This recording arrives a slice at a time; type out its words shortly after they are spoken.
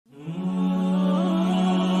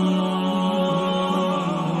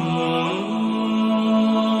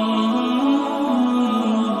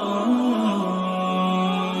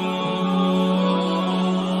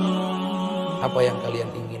apa yang kalian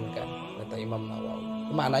inginkan, kata Imam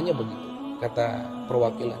Nawawi. Maknanya begitu. Kata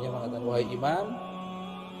perwakilannya mengatakan, wahai Imam,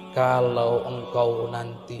 kalau engkau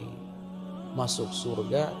nanti masuk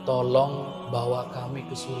surga, tolong bawa kami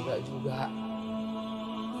ke surga juga.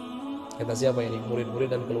 Kata siapa ini?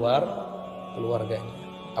 Murid-murid dan keluarganya.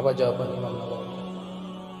 Apa jawaban Imam Nawawi?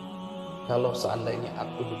 Kalau seandainya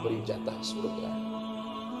aku diberi jatah surga,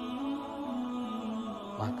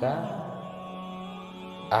 maka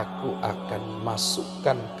aku akan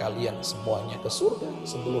masukkan kalian semuanya ke surga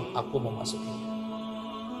sebelum aku memasukinya.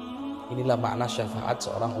 Inilah makna syafaat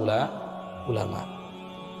seorang ulama.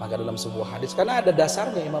 Maka dalam sebuah hadis, karena ada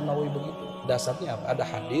dasarnya Imam Nawawi begitu. Dasarnya apa? Ada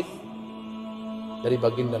hadis dari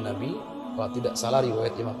baginda Nabi, kalau tidak salah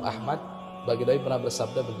riwayat Imam Ahmad, baginda Nabi pernah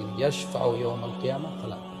bersabda begini, yashfa'u yaumal qiyamah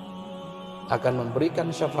thalatha, akan memberikan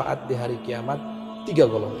syafaat di hari kiamat 3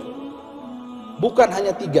 golongan. Bukan hanya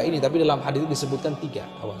 3 ini, tapi dalam hadis itu disebutkan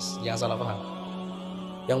 3. Awas, jangan salah paham.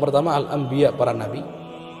 Yang pertama al-anbiya, para nabi.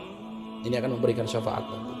 Ini akan memberikan syafaat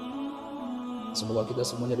nanti. Semoga kita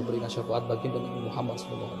semuanya diberikan syafaat baginda Nabi Muhammad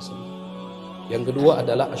SAW. Yang kedua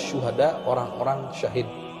adalah asyuhada, orang-orang syahid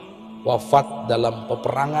wafat dalam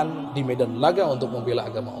peperangan di medan laga untuk membela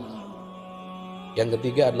agama Allah. Yang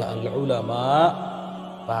ketiga adalah al-ulama,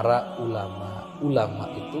 para ulama. Ulama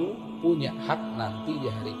itu punya hak nanti di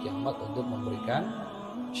hari kiamat untuk memberikan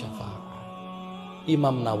syafaat.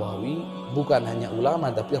 Imam Nawawi bukan hanya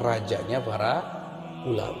ulama, tapi rajanya para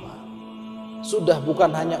ulama. Sudah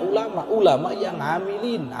bukan hanya ulama yang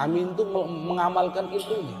amilin. Amin itu mengamalkan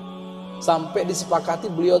ilmunya. Sampai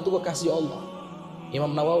disepakati beliau itu kekasih Allah,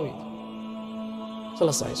 Imam Nawawi.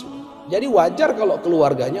 Selesai sudah. Jadi wajar kalau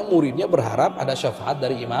keluarganya, muridnya berharap ada syafaat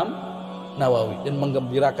dari Imam Nawawi. Dan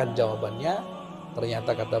menggembirakan jawabannya,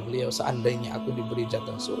 ternyata kata beliau, seandainya aku diberi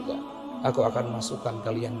jatah surga, aku akan masukkan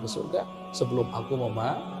kalian ke surga sebelum aku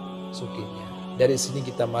memasukinya. Dari sini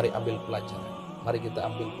kita mari ambil pelajaran. Mari kita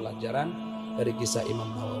ambil pelajaran dari kisah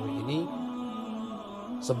Imam Nawawi ini.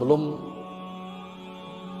 Sebelum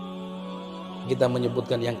kita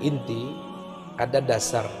menyebutkan yang inti, ada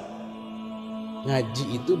dasar.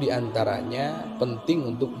 Ngaji itu diantaranya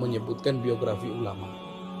penting untuk menyebutkan biografi ulama.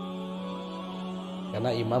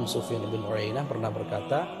 Karena Imam Sufyan bin Uyainah pernah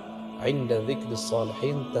berkata, "Inda dzikris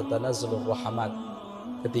shalihin tatanazzalur rahmat."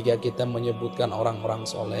 Ketika kita menyebutkan orang-orang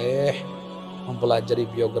soleh, mempelajari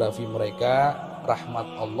biografi mereka,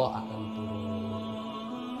 rahmat Allah akan turun.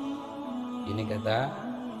 Ini kata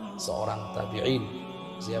seorang tabi'in.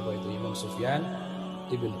 Siapa itu? Imam Sufyan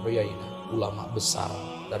ibn Uyainah, ulama besar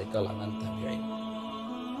dari kalangan tabi'in.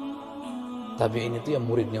 Tabi'in itu yang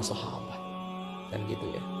muridnya sahabat, kan gitu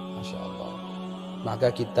ya, Masya Allah.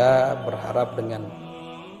 Maka kita berharap dengan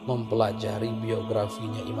mempelajari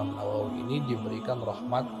biografinya Imam Nawawi ini diberikan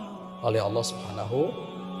rahmat oleh Allah Subhanahu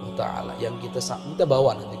wa Ta'ala, yang kita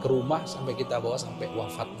bawa nanti ke rumah, sampai kita bawa sampai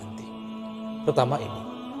wafat nanti. Pertama ini.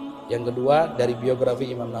 Yang kedua, dari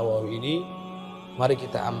biografi Imam Nawawi ini mari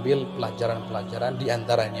kita ambil pelajaran-pelajaran,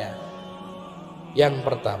 diantaranya yang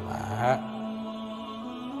pertama,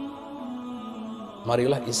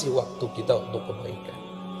 marilah isi waktu kita untuk kebaikan.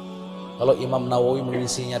 Kalau Imam Nawawi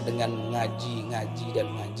mengisinya dengan ngaji,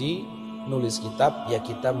 nulis kitab, ya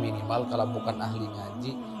kita minimal kalau bukan ahli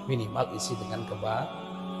ngaji, minimal isi dengan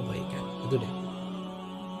kebaikan. Itu deh.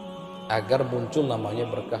 Agar muncul namanya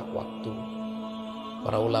berkah waktu.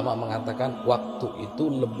 Para ulama mengatakan waktu itu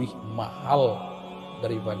lebih mahal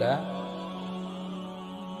daripada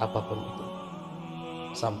apapun itu.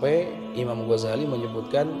 Sampai Imam Ghazali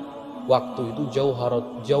menyebutkan waktu itu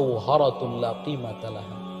jauharatun la qimata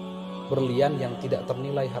laha, berlian yang tidak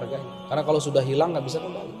ternilai harganya. Karena kalau sudah hilang nggak bisa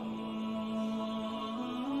kembali.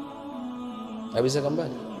 Nggak bisa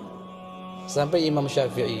kembali. Sampai Imam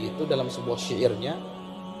Syafi'i itu dalam sebuah syairnya,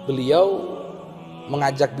 beliau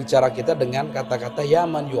mengajak bicara kita dengan kata-kata ya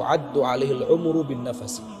man yu'addu alihil umuru bin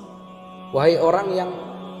nafasi. Wahai orang yang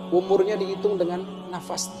umurnya dihitung dengan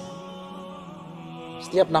nafasnya.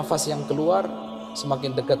 Setiap nafas yang keluar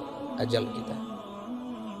semakin dekat ajal kita.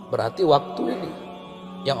 Berarti waktu ini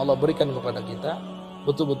yang Allah berikan kepada kita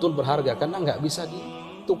betul-betul berharga, karena nggak bisa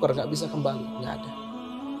ditukar, nggak bisa kembali, nggak ada.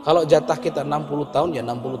 Kalau jatah kita 60 tahun ya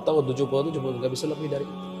 60 tahun, 70 nggak bisa lebih dari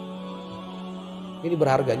itu. Ini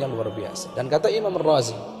berharganya luar biasa. Dan kata Imam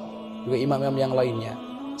Razi, juga imam-imam yang lainnya,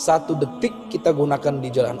 1 detik kita gunakan di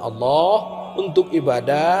jalan Allah untuk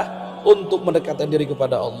ibadah, untuk mendekatkan diri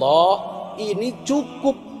kepada Allah, ini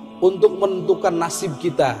cukup untuk menentukan nasib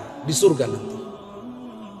kita di surga nanti.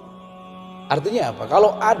 Artinya apa?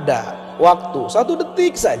 Kalau ada waktu 1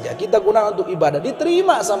 detik saja kita gunakan untuk ibadah,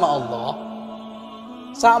 diterima sama Allah,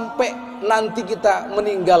 sampai nanti kita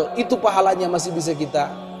meninggal, itu pahalanya masih bisa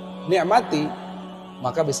kita nikmati.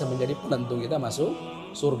 maka bisa menjadi penentu kita masuk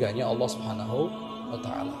surganya Allah Subhanahu wa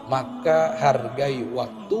Ta'ala. Maka hargai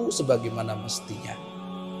waktu sebagaimana mestinya,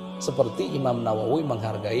 seperti Imam Nawawi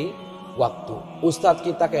menghargai waktu. Ustadz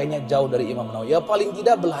kita kayaknya jauh dari Imam Nawawi, ya paling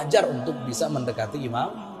tidak belajar untuk bisa mendekati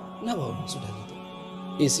Imam Nawawi. Sudah gitu,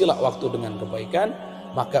 isilah waktu dengan kebaikan,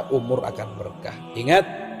 maka umur akan berkah. Ingat,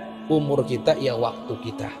 umur kita ya waktu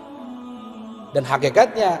kita, dan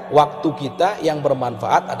hakikatnya waktu kita yang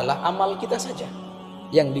bermanfaat adalah amal kita saja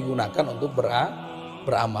yang digunakan untuk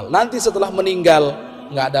beramal. Nanti setelah meninggal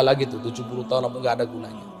nggak ada lagi tuh 70 tahun nggak ada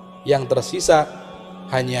gunanya. Yang tersisa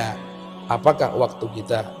hanya apakah waktu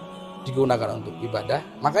kita digunakan untuk ibadah.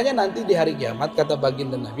 Makanya nanti di hari kiamat kata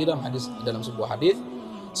baginda Nabi dalam sebuah hadis,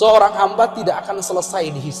 seorang hamba tidak akan selesai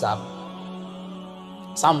dihisab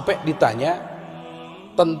sampai ditanya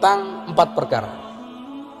tentang 4 perkara.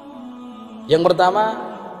 Yang pertama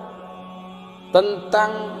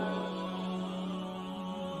tentang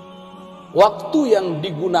waktu yang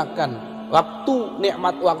digunakan, waktu,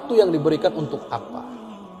 nikmat waktu yang diberikan untuk apa,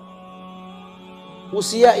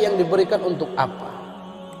 usia yang diberikan untuk apa,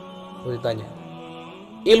 beritanya,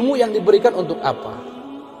 ilmu yang diberikan untuk apa.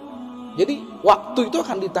 Jadi waktu itu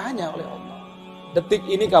akan ditanya oleh Allah. Detik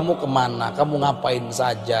ini kamu kemana, kamu ngapain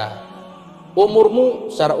saja, umurmu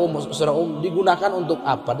secara umum digunakan untuk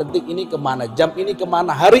apa, detik ini kemana, jam ini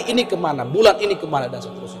kemana, hari ini kemana, bulan ini kemana, dan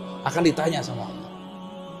seterusnya. Akan ditanya sama Allah.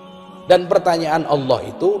 Dan pertanyaan Allah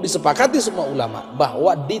itu disepakati semua ulama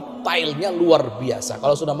bahwa detailnya luar biasa.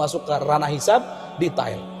 Kalau sudah masuk ke ranah hisab,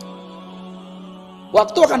 detail.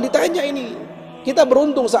 Waktu akan ditanya ini. Kita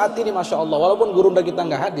beruntung saat ini, Masya Allah, walaupun gurunda kita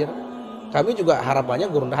nggak hadir, kami juga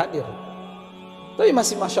harapannya gurunda hadir, tapi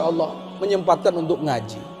masih Masya Allah menyempatkan untuk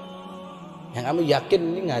ngaji. Yang kami yakin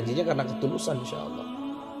ini ngajinya karena ketulusan, Insya Allah.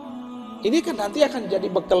 Ini kan nanti akan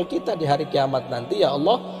jadi bekal kita di hari kiamat nanti. Ya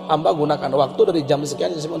Allah, hamba gunakan waktu dari jam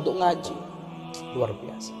sekian untuk ngaji. Luar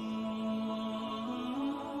biasa.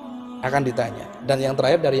 Akan ditanya. Dan yang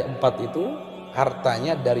terakhir dari 4 itu,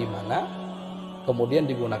 hartanya dari mana, kemudian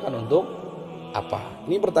digunakan untuk apa.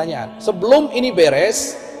 Ini pertanyaan. Sebelum ini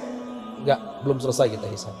beres, belum selesai kita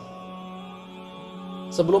hisab.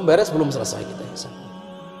 Sebelum beres belum selesai kita hisab.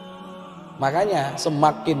 Makanya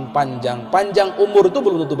semakin panjang umur itu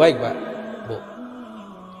belum tentu baik, Pak, Bu.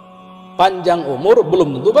 Panjang umur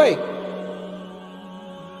belum tentu baik.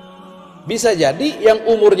 Bisa jadi yang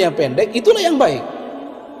umurnya pendek itulah yang baik.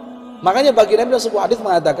 Makanya baginda dalam sebuah hadis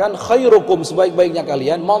mengatakan, khairukum, sebaik-baiknya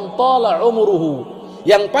kalian, man tala umuruhu,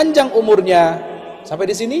 yang panjang umurnya. Sampai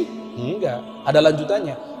di sini? Enggak, ada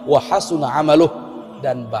lanjutannya. Wa hasuna amaluh,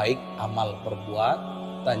 dan baik amal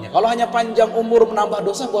perbuatannya. Kalau hanya panjang umur menambah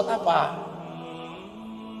dosa buat apa?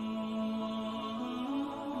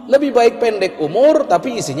 Lebih baik pendek umur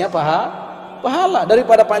tapi isinya pahala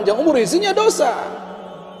daripada panjang umur isinya dosa.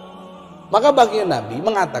 Maka baginda Nabi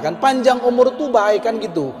mengatakan panjang umur itu baik, kan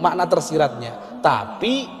gitu makna tersiratnya,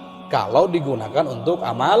 tapi kalau digunakan untuk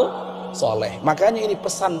amal soleh. Makanya ini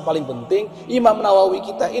pesan paling penting. Imam Nawawi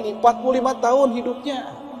kita ini 45 tahun hidupnya,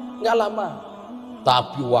 nggak lama,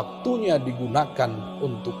 tapi waktunya digunakan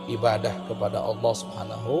untuk ibadah kepada Allah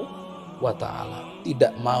Subhanahu wa Ta'ala.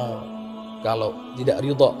 Tidak mau, kalau tidak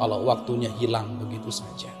ridho kalau waktunya hilang begitu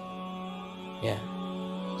saja. Ya,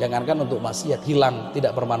 jangankan untuk maksiat, hilang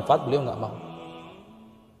tidak bermanfaat, beliau nggak mau.